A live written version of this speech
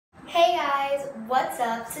Hey guys, what's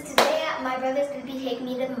up? So today my brother's gonna be taking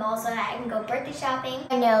me to the mall so that I can go birthday shopping.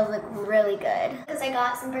 My nails look really good because I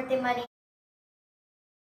got some birthday money.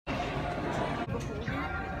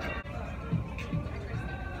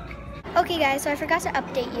 Okay guys, so I forgot to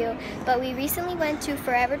update you, but we recently went to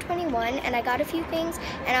Forever 21 and I got a few things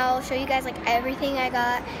and I'll show you guys like everything I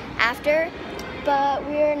got after. But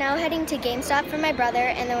we're now heading to GameStop for my brother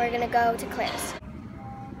and then we're gonna go to Claire's.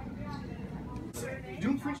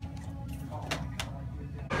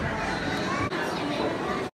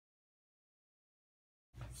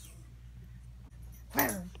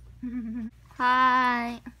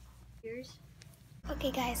 Hi.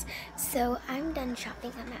 Okay guys, so I'm done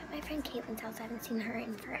shopping. I'm at my friend Caitlin's house. I haven't seen her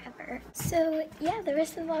in forever. So yeah, the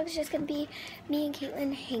rest of the vlog is just gonna be me and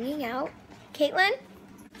Caitlin hanging out. Caitlin?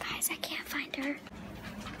 Guys, I can't find her.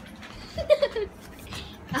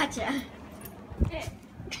 Gotcha.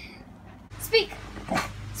 Speak!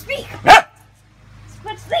 Speak!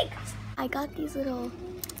 Let's speak! I got these little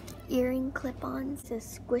earring clip-ons,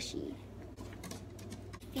 this squishy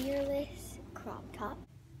Fearless crop top.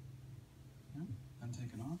 I'm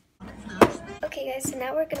taking off. Okay guys, so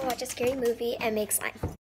now we're gonna watch a scary movie and make slime.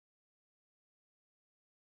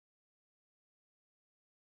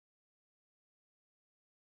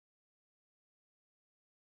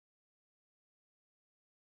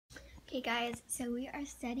 Okay guys, so we are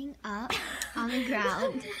setting up on the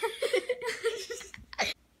ground.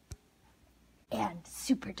 And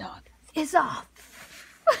Super Dog is off.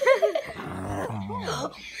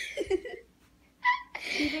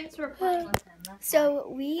 So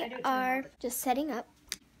we are just setting up.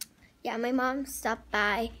 Yeah, my mom stopped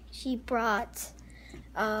by. She brought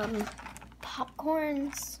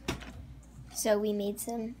popcorns. So we made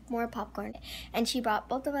some more popcorn. And she brought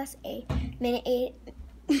both of us a Minute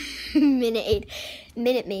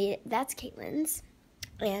Maid. That's Caitlin's.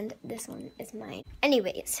 And this one is mine.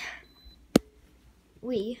 Anyways,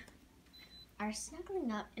 we are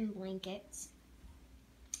snuggling up in blankets.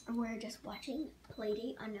 We're just watching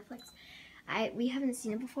Playdate on Netflix. We haven't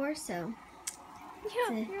seen it before, so it's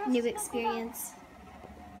a new experience.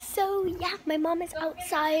 So yeah, my mom is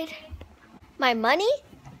outside. My money?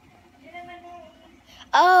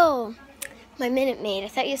 Oh, my Minute Maid. I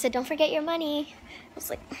thought you said don't forget your money. I was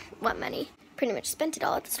like, what money? Pretty much spent it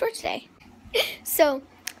all at the store today. So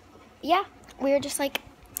yeah, we were just like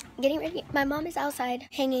getting ready. My mom is outside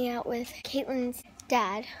hanging out with Caitlin's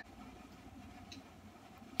dad.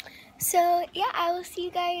 So yeah, I will see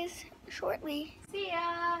you guys shortly. See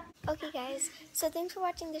ya. Okay guys, so thanks for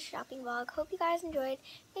watching this shopping vlog. Hope you guys enjoyed.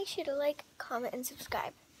 Make sure to like, comment, and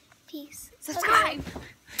subscribe. Peace. Subscribe. Okay.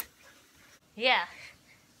 Yeah.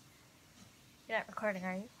 You're not recording,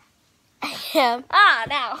 are you? I am.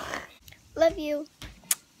 Now. Love you.